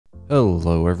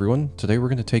Hello everyone, today we're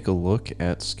going to take a look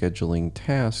at scheduling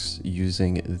tasks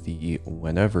using the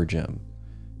Whenever gem.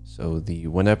 So the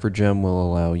Whenever gem will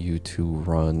allow you to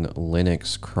run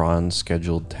Linux Cron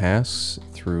scheduled tasks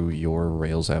through your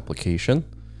Rails application.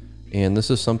 And this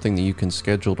is something that you can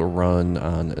schedule to run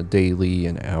on a daily,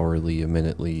 an hourly, a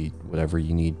minutely, whatever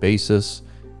you need basis.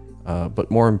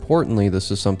 But more importantly, this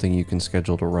is something you can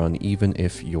schedule to run even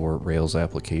if your Rails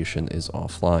application is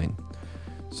offline.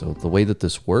 So the way that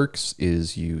this works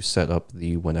is you set up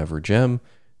the Whenever gem.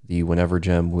 The Whenever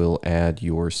gem will add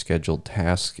your scheduled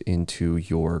task into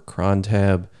your cron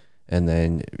tab, and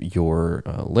then your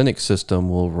Linux system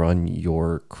will run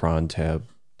your cron tab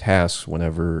tasks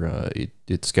whenever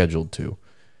it's scheduled to.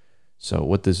 So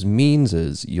what this means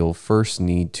is you'll first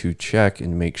need to check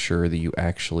and make sure that you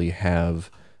actually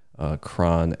have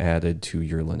cron added to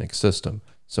your Linux system.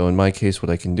 So in my case, what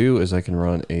I can do is I can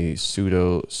run a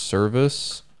sudo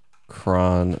service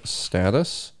cron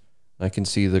status. I can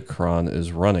see that cron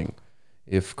is running.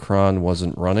 If cron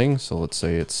wasn't running, so let's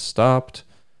say it's stopped,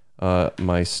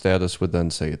 my status would then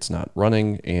say it's not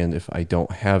running. And if I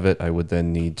don't have it, I would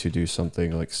then need to do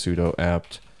something like sudo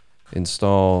apt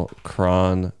install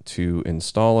cron to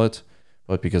install it.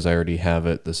 But because I already have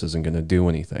it, this isn't going to do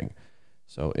anything.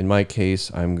 So in my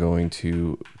case, I'm going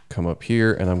to come up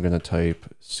here and I'm going to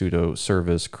type sudo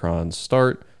service cron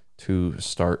start to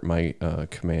start my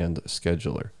command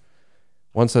scheduler.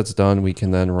 Once that's done, we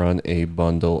can then run a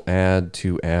bundle add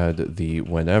to add the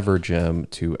Whenever gem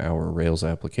to our Rails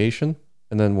application.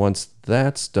 And then once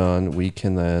that's done, we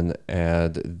can then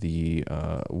add the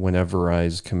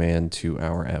Wheneverize command to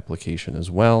our application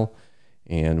as well.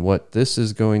 And what this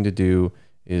is going to do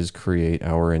is create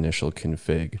our initial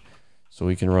config. So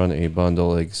we can run a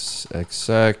bundle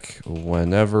exec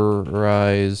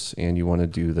Wheneverize, and you want to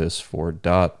do this for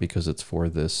dot because it's for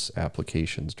this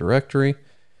application's directory.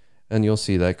 And you'll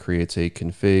see that creates a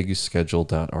config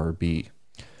schedule.rb.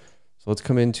 So let's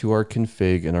come into our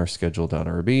config and our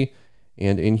schedule.rb.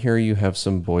 And in here you have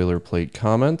some boilerplate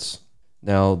comments.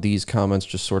 Now these comments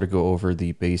just sort of go over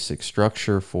the basic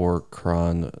structure for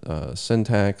cron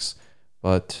syntax.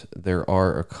 But there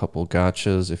are a couple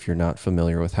gotchas if you're not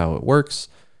familiar with how it works.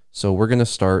 So we're going to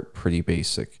start pretty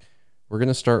basic. We're going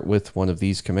to start with one of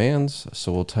these commands.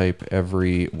 So we'll type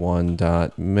every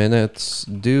 1.minutes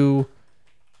do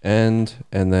end,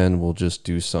 and then we'll just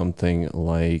do something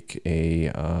like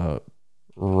a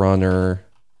runner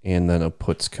and then a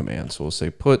puts command. So we'll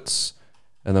say puts,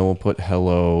 and then we'll put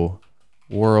hello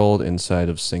world inside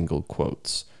of single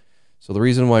quotes. So the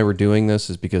reason why we're doing this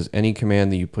is because any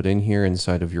command that you put in here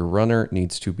inside of your runner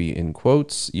needs to be in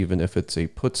quotes, even if it's a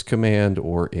puts command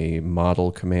or a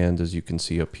model command, as you can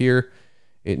see up here,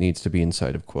 it needs to be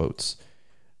inside of quotes.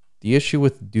 The issue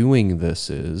with doing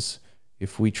this is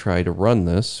if we try to run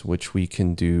this, which we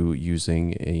can do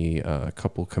using a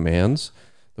couple commands,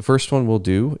 the first one we'll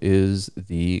do is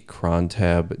the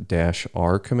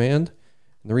crontab-r command.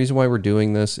 And the reason why we're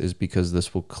doing this is because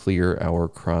this will clear our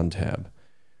cron tab.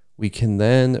 We can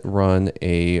then run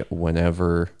a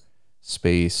whenever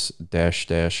space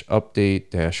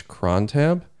 -- cron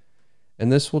tab,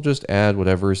 and this will just add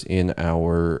whatever's in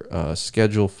our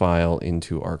schedule file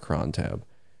into our cron tab.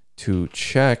 To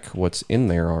check what's in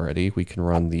there already, we can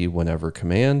run the whenever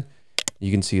command.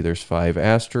 You can see there's 5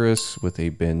 asterisks with a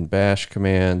bin bash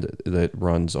command that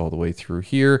runs all the way through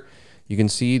here. You can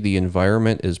see the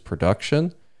environment is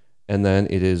production, and then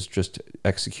it is just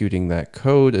executing that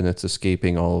code and it's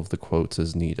escaping all of the quotes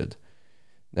as needed.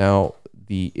 Now,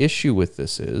 the issue with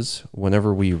this is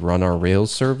whenever we run our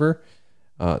Rails server,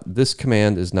 this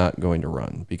command is not going to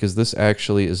run because this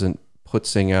actually isn't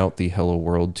putsing out the hello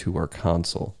world to our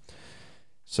console.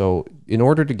 So in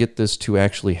order to get this to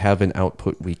actually have an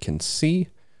output we can see,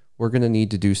 we're going to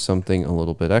need to do something a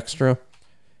little bit extra.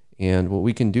 And what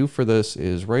we can do for this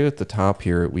is right at the top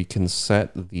here, we can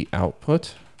set the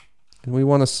output. And we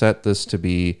want to set this to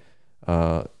be,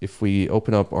 if we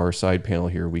open up our side panel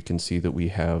here, we can see that we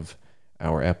have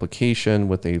our application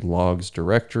with a logs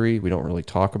directory. We don't really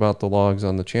talk about the logs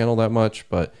on the channel that much,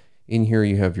 but in here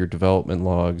you have your development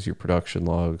logs, your production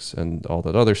logs, and all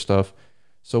that other stuff.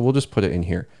 So we'll just put it in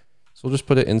here. So we'll just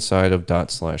put it inside of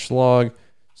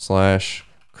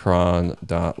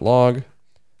 ./log/cron.log,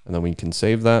 and then we can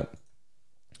save that.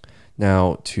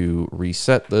 Now to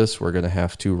reset this, we're going to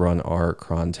have to run our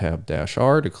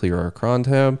crontab-r to clear our cron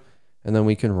tab, and then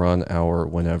we can run our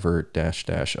whenever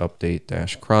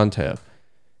 --update cron tab.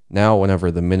 Now whenever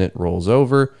the minute rolls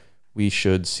over, we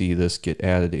should see this get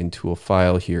added into a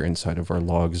file here inside of our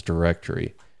logs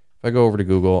directory. If I go over to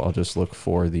Google, I'll just look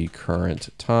for the current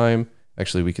time.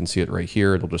 Actually, we can see it right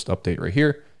here. It'll just update right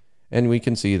here. and we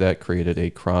can see that created a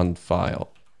cron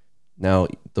file. Now,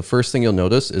 the first thing you'll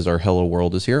notice is our hello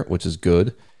world is here, which is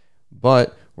good,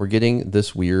 but we're getting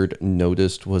this weird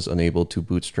noticed was unable to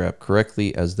bootstrap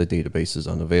correctly as the database is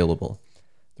unavailable.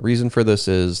 The reason for this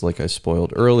is, like I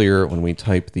spoiled earlier, when we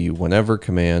type the whenever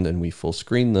command and we full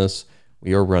screen this,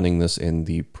 we are running this in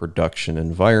the production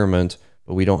environment,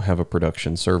 but we don't have a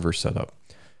production server set up.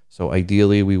 So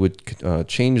ideally, we would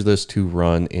change this to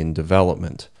run in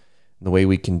development. And the way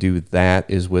we can do that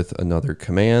is with another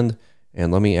command.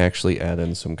 And let me actually add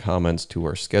in some comments to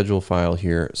our schedule file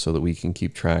here so that we can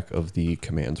keep track of the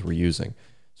commands we're using.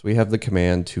 So we have the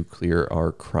command to clear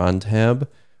our cron tab.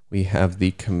 We have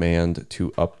the command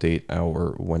to update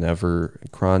our whenever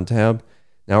cron tab.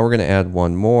 Now we're going to add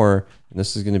one more, and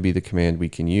this is going to be the command we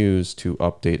can use to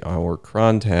update our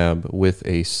cron tab with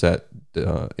a set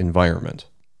environment.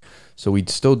 So we'd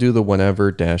still do the whenever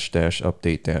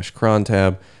 --update cron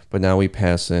tab, but now we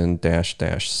pass in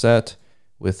 --set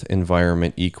with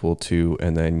environment equal to,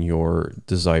 and then your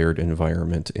desired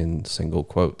environment in single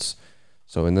quotes.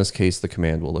 So in this case, the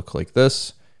command will look like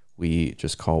this. We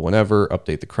just call whenever,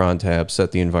 update the cron tab,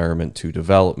 set the environment to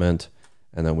development,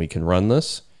 and then we can run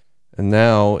this. And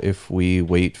now if we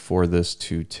wait for this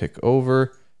to tick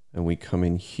over and we come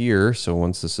in here, so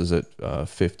once this is at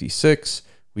 56,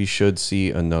 we should see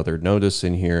another notice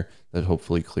in here that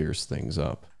hopefully clears things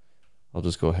up. I'll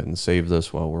just go ahead and save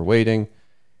this while we're waiting.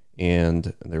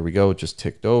 And there we go, it just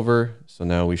ticked over. So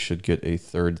now we should get a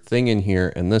third thing in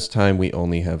here. And this time we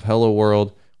only have hello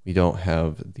world. We don't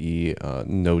have the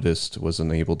noticed was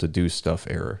unable to do stuff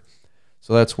error.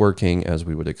 So that's working as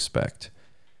we would expect.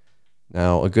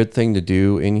 Now, a good thing to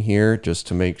do in here, just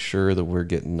to make sure that we're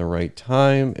getting the right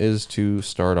time, is to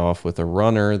start off with a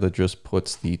runner that just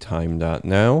puts the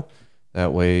time.now.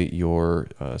 That way your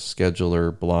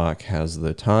scheduler block has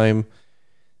the time.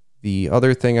 The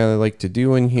other thing I like to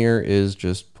do in here is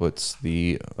just puts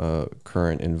the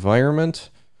current environment.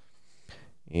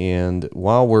 And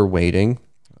while we're waiting,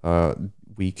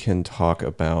 we can talk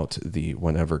about the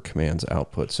whenever commands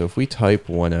output. So if we type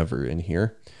whenever in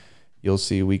here, you'll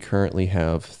see we currently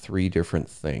have 3 different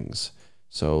things.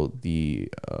 So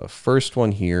the first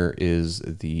one here is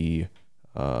the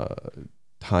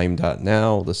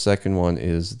time.now. The second one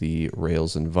is the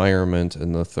Rails environment,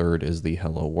 and the third is the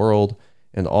hello world.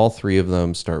 And all 3 of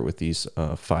them start with these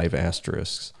 5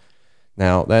 asterisks.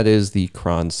 Now that is the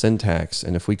cron syntax.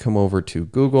 And if we come over to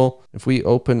Google, if we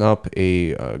open up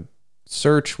a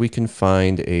search, we can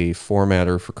find a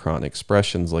formatter for cron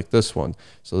expressions like this one.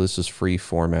 So this is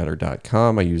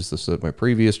freeformatter.com. I used this at my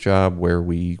previous job where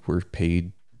we were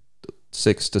paid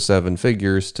 6 to 7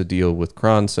 figures to deal with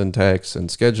cron syntax and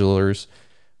schedulers.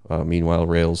 Meanwhile,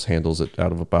 Rails handles it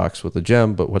out of a box with a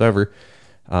gem, but whatever.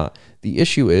 The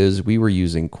issue is we were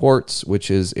using Quartz,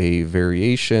 which is a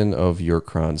variation of your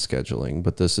cron scheduling,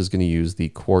 but this is going to use the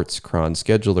Quartz cron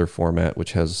scheduler format,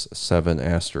 which has 7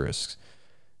 asterisks.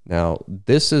 Now,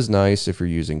 this is nice if you're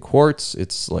using Quartz.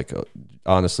 It's like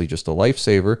honestly just a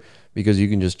lifesaver because you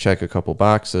can just check a couple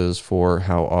boxes for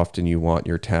how often you want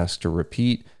your task to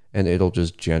repeat, and it'll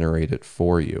just generate it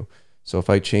for you. So if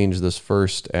I change this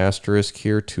first asterisk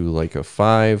here to like a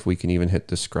 5, we can even hit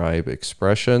describe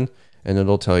expression, and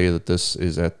it'll tell you that this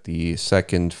is at the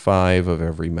second 5 of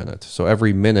every minute. So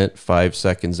every minute, 5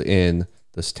 seconds in,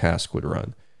 this task would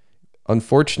run.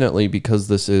 Unfortunately, because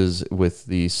this is with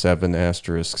the 7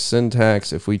 asterisk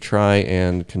syntax, if we try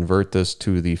and convert this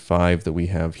to the 5 that we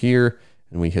have here,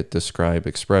 and we hit describe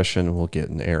expression, we'll get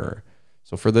an error.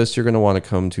 So for this, you're going to want to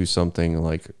come to something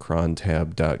like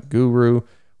crontab.guru,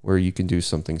 where you can do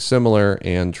something similar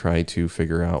and try to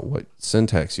figure out what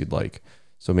syntax you'd like.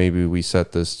 So maybe we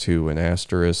set this to an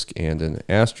asterisk, and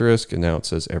now it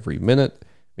says every minute.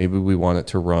 Maybe we want it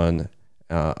to run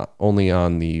only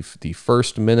on the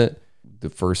first minute,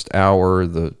 the first hour,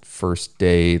 the first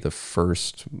day, the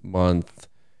first month,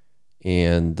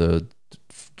 and the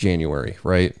January,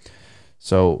 right?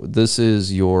 So this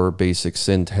is your basic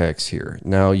syntax here.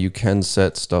 Now you can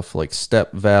set stuff like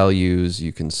step values,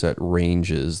 you can set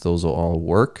ranges, those will all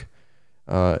work.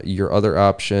 Your other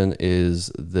option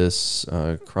is this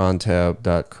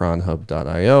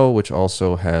crontab.cronhub.io, which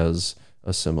also has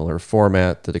a similar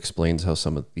format that explains how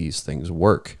some of these things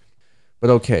work. But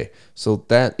okay, so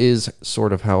that is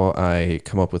sort of how I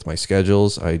come up with my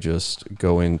schedules. I just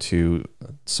go into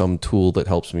some tool that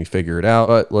helps me figure it out.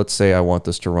 But let's say I want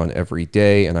this to run every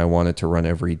day, and I want it to run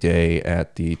every day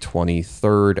at the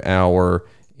 23rd hour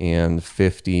and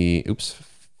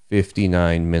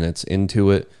 59 minutes into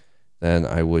it. Then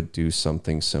I would do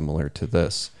something similar to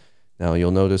this. Now you'll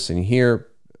notice in here,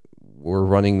 we're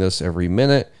running this every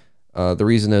minute. The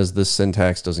reason is this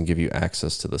syntax doesn't give you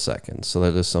access to the seconds, so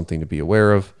that is something to be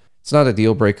aware of. It's not a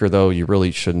deal breaker though. You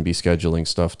really shouldn't be scheduling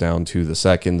stuff down to the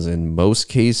seconds in most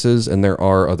cases, and there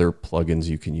are other plugins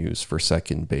you can use for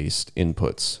second-based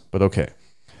inputs. But okay,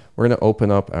 we're going to open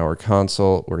up our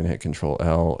console. We're going to hit Control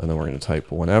L, and then we're going to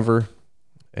type whenever,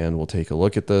 and we'll take a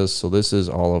look at this. So this is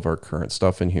all of our current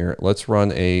stuff in here. Let's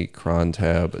run a cron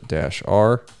tab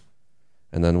 -r,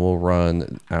 and then we'll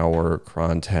run our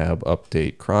cron tab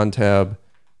update cron tab,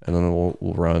 and then we'll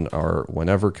run our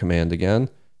whenever command again,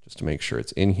 just to make sure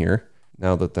it's in here.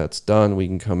 Now that that's done, we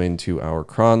can come into our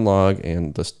cron log,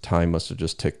 and this time must have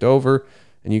just ticked over.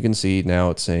 And you can see now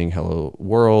it's saying hello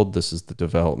world. This is the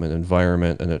development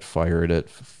environment, and it fired at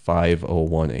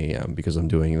 5:01 a.m. because I'm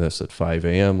doing this at 5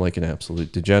 a.m. like an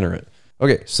absolute degenerate.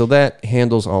 Okay, so that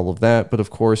handles all of that, but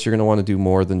of course you're going to want to do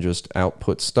more than just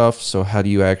output stuff. So how do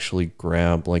you actually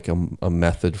grab like a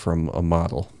method from a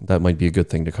model? That might be a good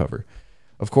thing to cover.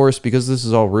 Of course, because this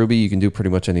is all Ruby, you can do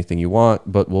pretty much anything you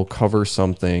want, but we'll cover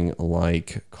something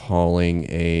like calling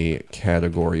a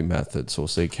category method. So we'll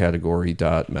say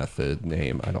category.method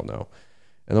name, I don't know.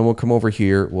 And then we'll come over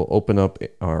here, we'll open up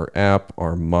our app,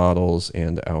 our models,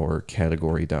 and our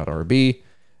category.rb.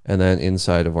 And then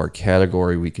inside of our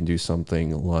category, we can do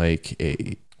something like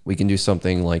a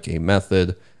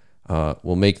method.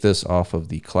 We'll make this off of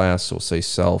the class. So we'll say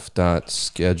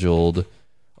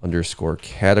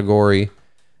self.scheduled_category.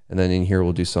 And then in here,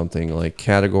 we'll do something like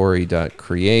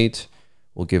category.create.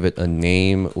 We'll give it a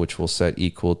name, which we'll set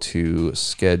equal to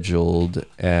scheduled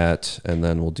at, and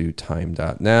then we'll do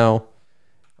time.now.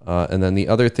 And then the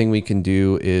other thing we can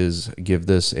do is give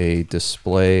this a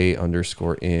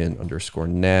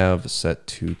display_in_nav set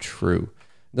to true.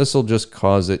 This will just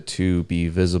cause it to be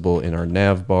visible in our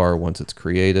nav bar once it's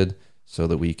created so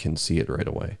that we can see it right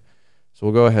away. So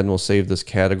we'll go ahead and we'll save this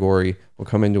category. We'll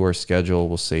come into our schedule,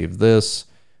 we'll save this,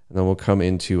 and then we'll come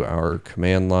into our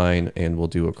command line and we'll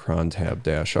do a cron tab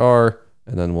 -r,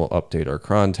 and then we'll update our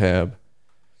cron tab.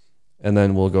 And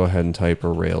then we'll go ahead and type a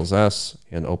Rails S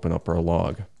and open up our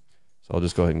log. So I'll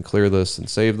just go ahead and clear this and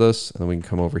save this, and then we can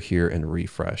come over here and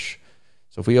refresh.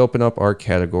 So if we open up our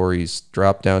categories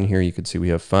drop down here, you can see we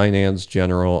have finance,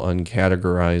 general,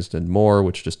 uncategorized, and more,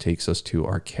 which just takes us to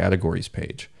our categories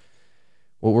page.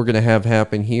 What we're going to have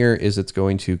happen here is it's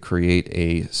going to create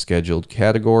a scheduled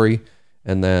category,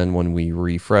 and then when we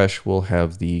refresh, we'll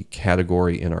have the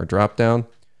category in our dropdown.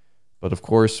 But of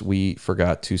course, we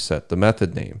forgot to set the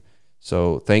method name.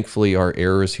 So thankfully, our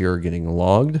errors here are getting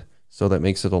logged, so that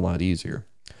makes it a lot easier.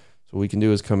 So what we can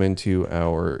do is come into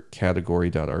our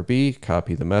category.rb,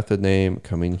 copy the method name,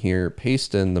 come in here,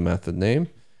 paste in the method name,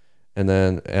 and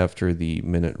then after the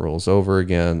minute rolls over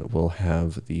again, we'll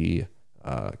have the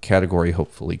category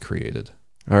hopefully created.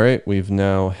 All right, we've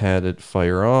now had it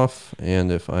fire off,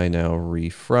 and if I now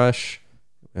refresh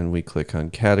and we click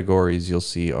on categories, you'll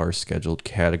see our scheduled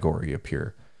category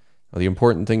appear. Now, the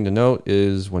important thing to note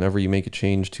is whenever you make a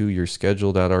change to your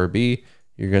schedule.rb,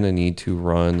 you're going to need to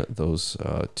run those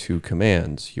two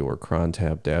commands, your cron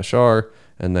tab -r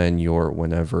and then your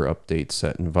whenever update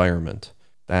set environment.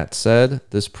 That said,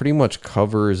 this pretty much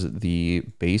covers the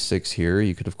basics here.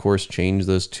 You could, of course, change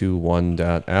this to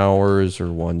 1.hours or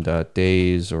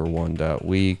 1.days or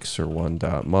 1.weeks or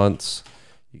 1.months.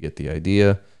 You get the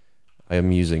idea. I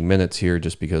am using minutes here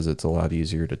just because it's a lot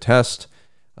easier to test.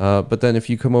 But then if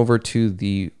you come over to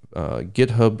the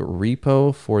GitHub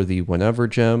repo for the Whenever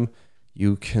gem,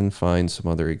 you can find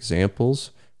some other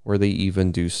examples where they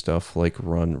even do stuff like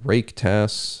run rake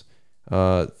tasks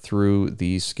through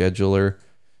the scheduler.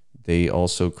 They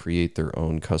also create their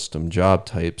own custom job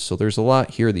types. So there's a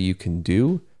lot here that you can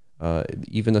do.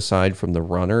 Even aside from the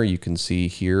runner, you can see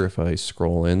here, if I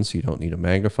scroll in, so you don't need a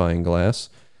magnifying glass,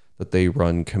 that they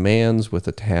run commands with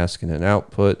a task and an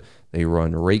output. They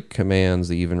run rake commands.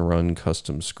 They even run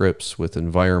custom scripts with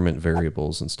environment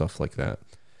variables and stuff like that.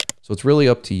 So it's really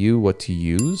up to you what to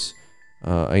use.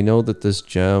 I know that this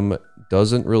gem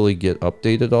doesn't really get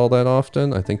updated all that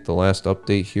often. I think the last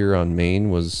update here on main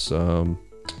was,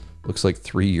 looks like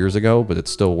 3 years ago, but it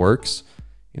still works.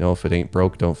 You know, if it ain't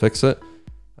broke, don't fix it.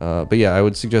 But yeah, I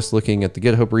would suggest looking at the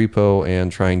GitHub repo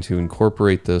and trying to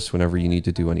incorporate this whenever you need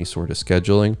to do any sort of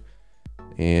scheduling.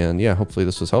 And yeah, hopefully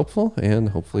this was helpful, and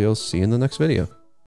hopefully I'll see you in the next video.